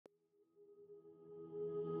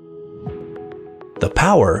The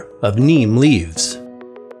power of neem leaves.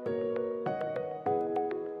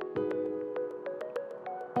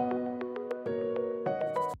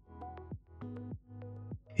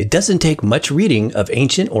 It doesn't take much reading of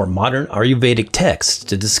ancient or modern Ayurvedic texts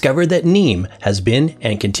to discover that neem has been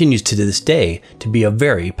and continues to this day to be a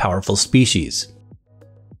very powerful species.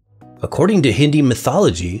 According to Hindi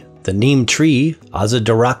mythology, the neem tree,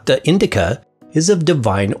 Azadirachta indica, is of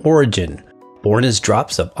divine origin, born as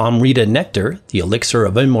drops of Amrita nectar, the elixir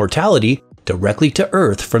of immortality, directly to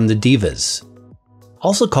earth from the devas.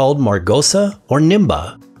 Also called Margosa or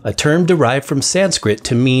Nimba, a term derived from Sanskrit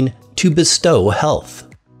to mean to bestow health.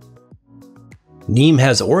 Neem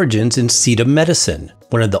has origins in Siddha medicine,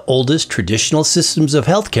 one of the oldest traditional systems of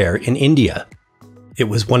healthcare in India. It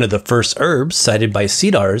was one of the first herbs cited by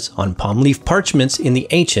Siddhars on palm leaf parchments in the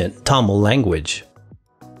ancient Tamil language.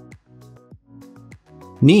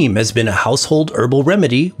 Neem has been a household herbal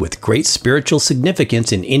remedy with great spiritual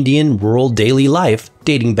significance in Indian rural daily life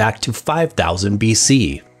dating back to 5000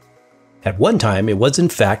 BC. At one time, it was in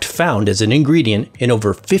fact found as an ingredient in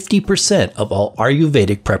over 50% of all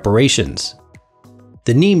Ayurvedic preparations.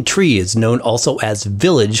 The neem tree is known also as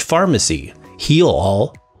village pharmacy, heal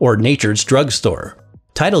all, or nature's drugstore,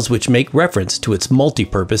 titles which make reference to its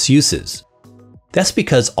multi-purpose uses. That's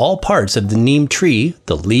because all parts of the neem tree,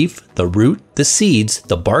 the leaf, the root, the seeds,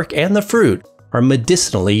 the bark, and the fruit, are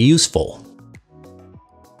medicinally useful.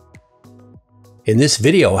 In this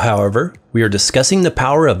video, however, we are discussing the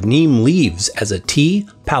power of neem leaves as a tea,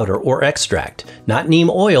 powder, or extract, not neem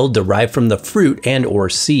oil derived from the fruit and/or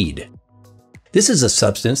seed. This is a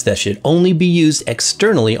substance that should only be used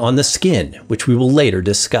externally on the skin, which we will later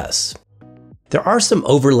discuss. There are some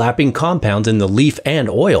overlapping compounds in the leaf and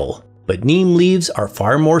oil, but neem leaves are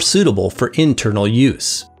far more suitable for internal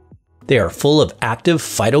use. They are full of active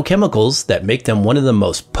phytochemicals that make them one of the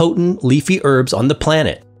most potent leafy herbs on the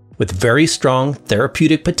planet, with very strong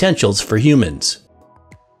therapeutic potentials for humans.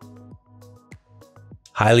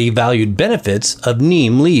 Highly valued benefits of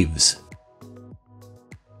neem leaves.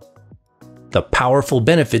 The powerful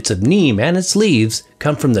benefits of neem and its leaves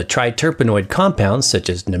come from the triterpenoid compounds such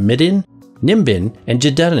as nimidin, nimbin, and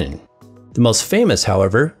gedunin. The most famous,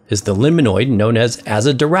 however, is the liminoid known as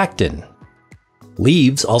azadirachtin.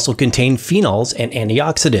 Leaves also contain phenols and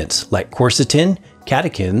antioxidants like quercetin,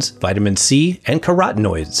 catechins, vitamin C, and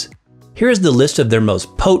carotenoids. Here is the list of their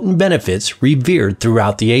most potent benefits revered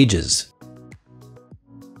throughout the ages.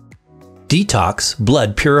 Detox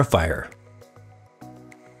blood purifier.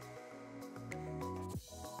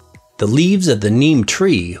 The leaves of the neem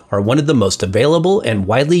tree are one of the most available and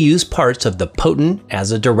widely used parts of the potent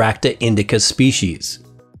Azadirachta indica species.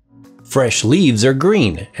 Fresh leaves are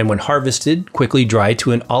green and when harvested quickly dry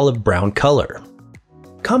to an olive brown color.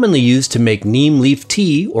 Commonly used to make neem leaf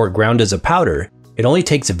tea or ground as a powder, it only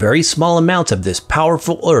takes very small amounts of this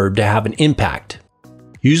powerful herb to have an impact,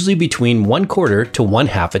 usually between 1/4 to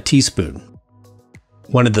 1/2 teaspoon.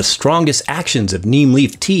 One of the strongest actions of neem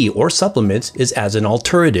leaf tea or supplements is as an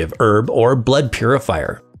alterative herb or blood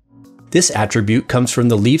purifier. This attribute comes from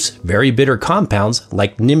the leaf's very bitter compounds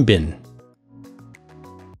like nimbin.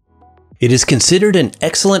 It is considered an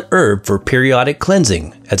excellent herb for periodic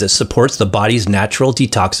cleansing as it supports the body's natural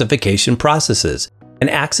detoxification processes and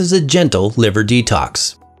acts as a gentle liver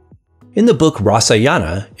detox. In the book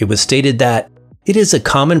Rasayana, it was stated that it is a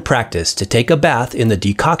common practice to take a bath in the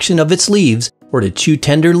decoction of its leaves or to chew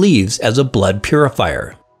tender leaves as a blood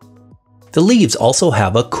purifier. The leaves also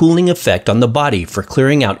have a cooling effect on the body for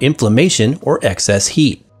clearing out inflammation or excess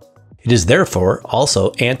heat. It is therefore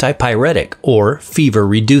also antipyretic or fever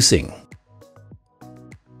reducing.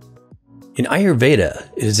 In Ayurveda,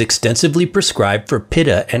 it is extensively prescribed for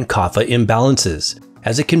pitta and kapha imbalances,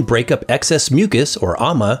 as it can break up excess mucus or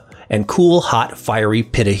ama and cool hot fiery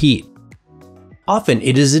pitta heat. Often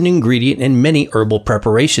it is an ingredient in many herbal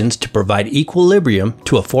preparations to provide equilibrium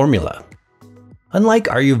to a formula. Unlike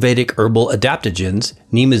Ayurvedic herbal adaptogens,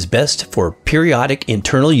 neem is best for periodic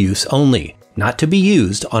internal use only, not to be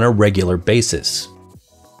used on a regular basis.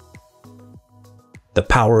 The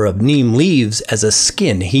power of neem leaves as a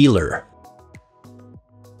skin healer.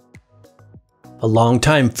 A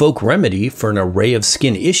long-time folk remedy for an array of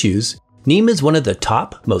skin issues, neem is one of the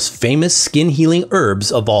top, most famous skin healing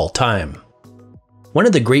herbs of all time. One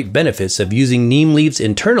of the great benefits of using neem leaves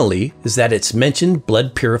internally is that its mentioned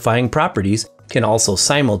blood purifying properties can also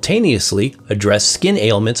simultaneously address skin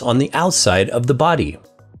ailments on the outside of the body.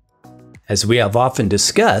 As we have often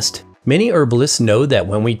discussed, many herbalists know that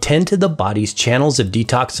when we tend to the body's channels of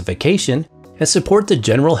detoxification and support the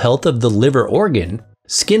general health of the liver organ,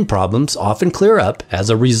 skin problems often clear up as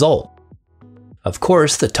a result. Of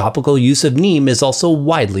course, the topical use of neem is also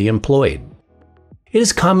widely employed. It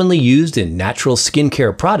is commonly used in natural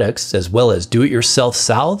skincare products as well as do-it-yourself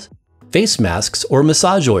salves, face masks, or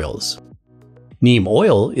massage oils. Neem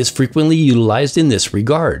oil is frequently utilized in this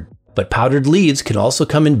regard, but powdered leaves can also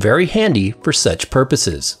come in very handy for such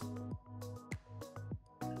purposes.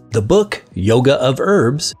 The book Yoga of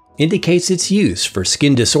Herbs indicates its use for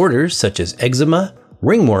skin disorders such as eczema,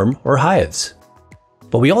 ringworm, or hives.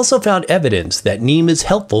 But we also found evidence that neem is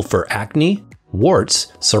helpful for acne, warts,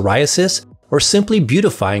 psoriasis, or simply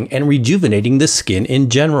beautifying and rejuvenating the skin in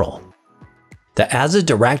general. The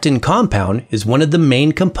azadirachtin compound is one of the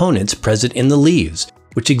main components present in the leaves,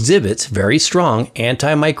 which exhibits very strong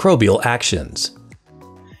antimicrobial actions.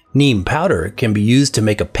 Neem powder can be used to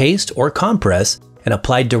make a paste or compress and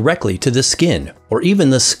applied directly to the skin or even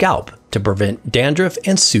the scalp to prevent dandruff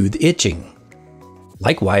and soothe itching.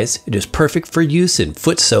 Likewise, it is perfect for use in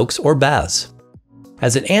foot soaks or baths.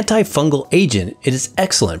 As an antifungal agent, it is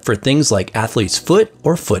excellent for things like athlete's foot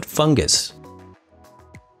or foot fungus.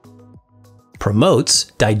 Promotes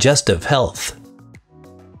digestive health.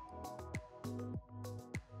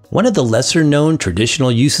 One of the lesser-known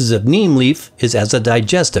traditional uses of neem leaf is as a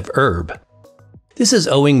digestive herb. This is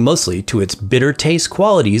owing mostly to its bitter taste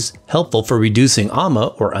qualities, helpful for reducing ama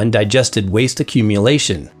or undigested waste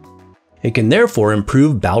accumulation. It can therefore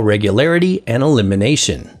improve bowel regularity and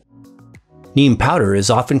elimination. Neem powder is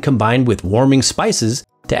often combined with warming spices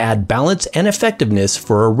to add balance and effectiveness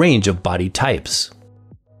for a range of body types.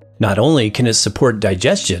 Not only can it support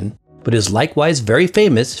digestion, but is likewise very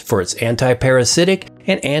famous for its antiparasitic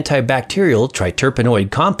and antibacterial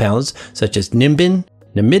triterpenoid compounds such as nimbin,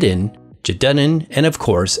 nimidin, gedunin, and of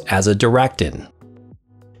course azadirachtin.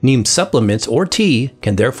 Neem supplements or tea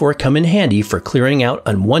can therefore come in handy for clearing out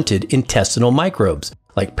unwanted intestinal microbes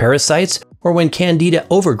like parasites or when candida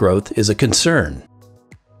overgrowth is a concern.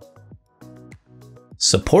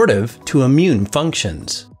 Supportive to immune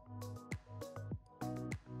functions.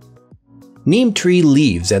 Neem tree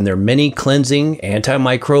leaves and their many cleansing,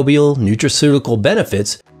 antimicrobial, nutraceutical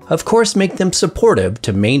benefits of course make them supportive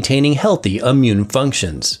to maintaining healthy immune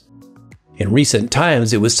functions. In recent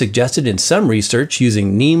times, it was suggested in some research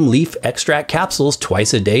using neem leaf extract capsules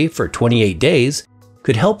twice a day for 28 days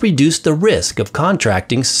could help reduce the risk of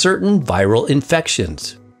contracting certain viral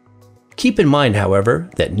infections. Keep in mind, however,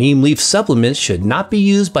 that neem leaf supplements should not be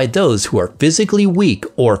used by those who are physically weak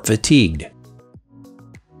or fatigued.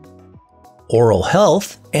 Oral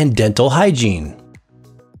health and dental hygiene.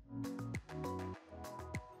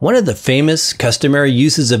 One of the famous customary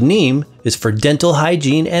uses of neem is for dental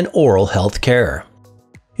hygiene and oral health care.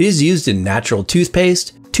 It is used in natural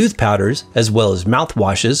toothpaste, tooth powders, as well as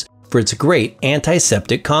mouthwashes for its great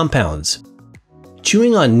antiseptic compounds.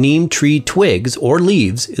 Chewing on neem tree twigs or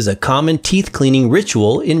leaves is a common teeth cleaning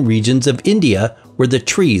ritual in regions of India where the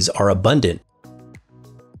trees are abundant.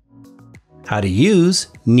 How to use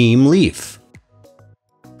neem leaf.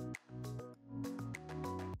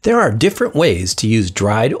 There are different ways to use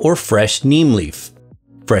dried or fresh neem leaf.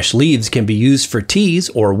 Fresh leaves can be used for teas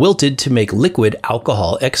or wilted to make liquid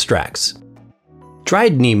alcohol extracts.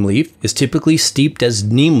 Dried neem leaf is typically steeped as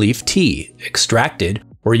neem leaf tea, extracted,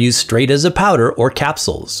 or used straight as a powder or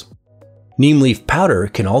capsules. Neem leaf powder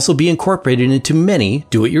can also be incorporated into many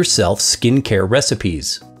do-it-yourself skincare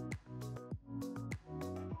recipes.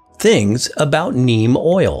 Things about neem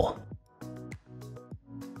oil.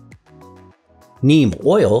 Neem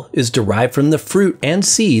oil is derived from the fruit and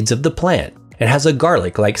seeds of the plant and has a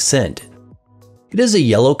garlic-like scent. It is a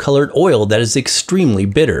yellow-colored oil that is extremely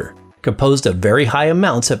bitter, composed of very high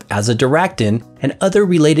amounts of azadirachtin and other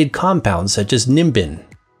related compounds such as nimbin.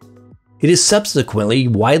 It is subsequently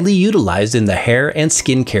widely utilized in the hair and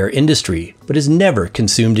skincare industry, but is never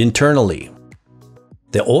consumed internally.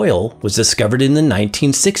 The oil was discovered in the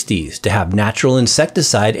 1960s to have natural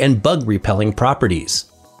insecticide and bug-repelling properties.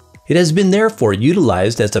 It has been therefore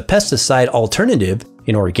utilized as a pesticide alternative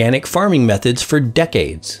in organic farming methods for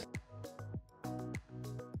decades.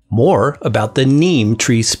 More about the neem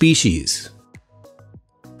tree species.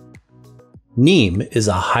 Neem is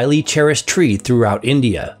a highly cherished tree throughout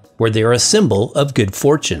India, where they are a symbol of good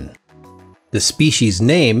fortune. The species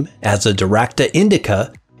name, Azadirachta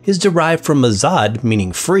indica, is derived from azad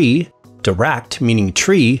meaning free, diract meaning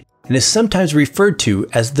tree, and is sometimes referred to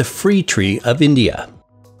as the free tree of India.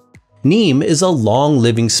 Neem is a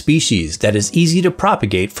long-living species that is easy to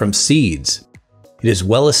propagate from seeds. It is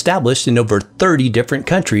well established in over 30 different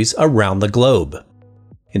countries around the globe.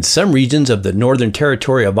 In some regions of the Northern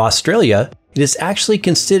Territory of Australia, it is actually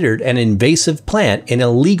considered an invasive plant and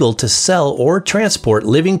illegal to sell or transport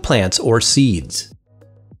living plants or seeds.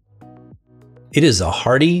 It is a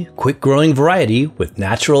hardy, quick-growing variety with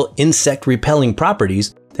natural insect-repelling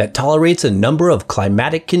properties that tolerates a number of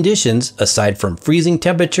climatic conditions aside from freezing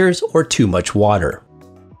temperatures or too much water.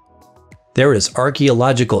 There is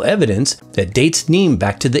archaeological evidence that dates Neem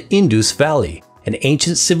back to the Indus Valley, an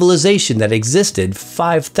ancient civilization that existed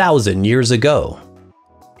 5,000 years ago.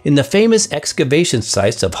 In the famous excavation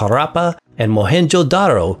sites of Harappa and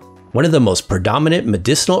Mohenjo-Daro, one of the most predominant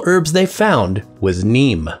medicinal herbs they found was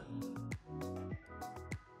Neem.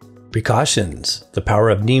 Precautions. The power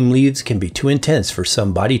of Neem leaves can be too intense for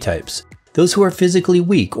some body types, those who are physically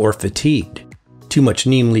weak or fatigued. Too much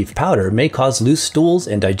neem leaf powder may cause loose stools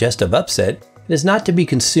and digestive upset and is not to be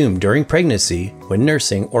consumed during pregnancy, when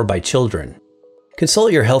nursing, or by children.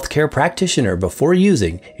 Consult your healthcare practitioner before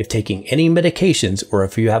using if taking any medications or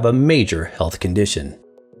if you have a major health condition.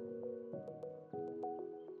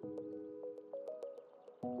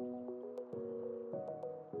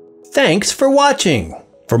 Thanks for watching!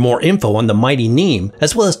 For more info on the mighty Neem,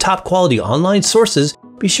 as well as top quality online sources,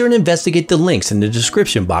 be sure to investigate the links in the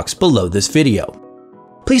description box below this video.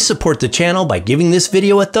 Please support the channel by giving this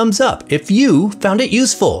video a thumbs up if you found it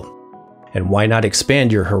useful. And why not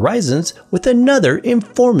expand your horizons with another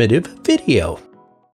informative video?